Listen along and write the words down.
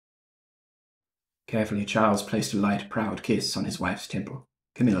Carefully, Charles placed a light, proud kiss on his wife's temple.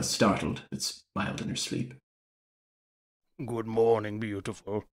 Camilla startled, but smiled in her sleep. Good morning,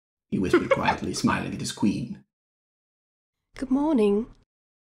 beautiful, he whispered quietly, smiling at his queen. Good morning.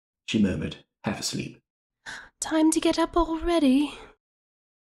 She murmured, half asleep. Time to get up already.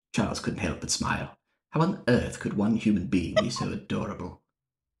 Charles couldn't help but smile. How on earth could one human being be so adorable?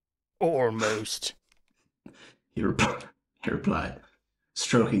 Almost. He replied,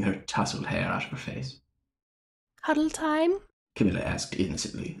 stroking her tousled hair out of her face. Cuddle time? Camilla asked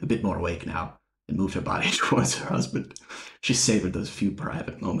innocently, a bit more awake now, and moved her body towards her husband. She savored those few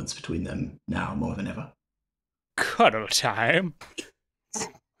private moments between them now more than ever. Cuddle time.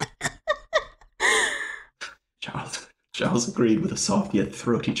 Charles agreed with a soft yet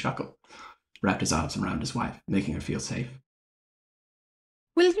throaty chuckle, wrapped his arms around his wife, making her feel safe.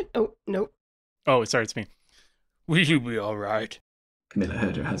 Will you... Oh, no. Oh, sorry, it's me. Will you be all right? Camilla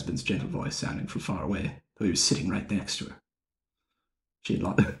heard her husband's gentle voice sounding from far away, though he was sitting right next to her.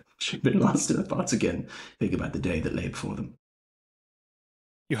 She'd been lost in her thoughts again, thinking about the day that lay before them.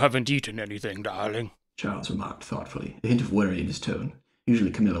 You haven't eaten anything, darling, Charles remarked thoughtfully, a hint of worry in his tone. Usually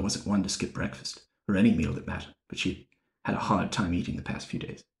Camilla wasn't one to skip breakfast, or any meal that mattered, but she'd had a hard time eating the past few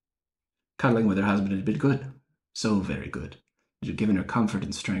days. Cuddling with her husband had been good, so very good. It had given her comfort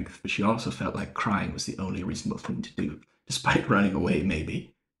and strength, but she also felt like crying was the only reasonable thing to do, despite running away,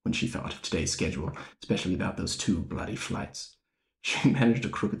 maybe, when she thought of today's schedule, especially about those 2 bloody flights. She managed a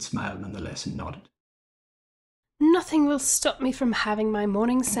crooked smile nonetheless and nodded. Nothing will stop me from having my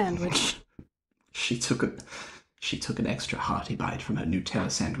morning sandwich. She took an extra hearty bite from her Nutella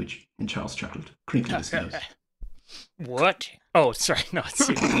sandwich, and Charles chuckled, crinkling his nose. What? Oh, sorry, no, it's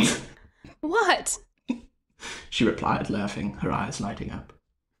you. What? She replied, laughing, her eyes lighting up.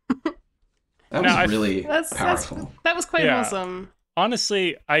 That was really powerful. That was quite wholesome.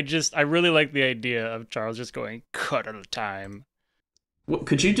 Honestly, I really like the idea of Charles just going, cuddle time. What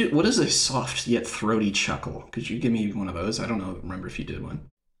could you do? What is a soft yet throaty chuckle? Could you give me one of those? I don't know. Remember if you did one.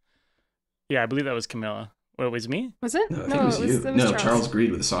 Yeah, I believe that was Camilla. Well, it was me? Was it? No, I think it was you. No, Charles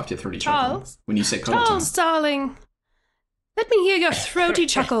agreed with a soft yet throaty chuckle. When you say cuddle Charles, time. darling. Let me hear your throaty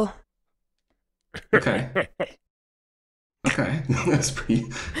chuckle. Okay. Okay. That's pretty...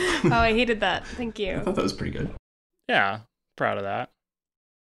 Oh, I hated that. Thank you. I thought that was pretty good. Yeah, proud of that.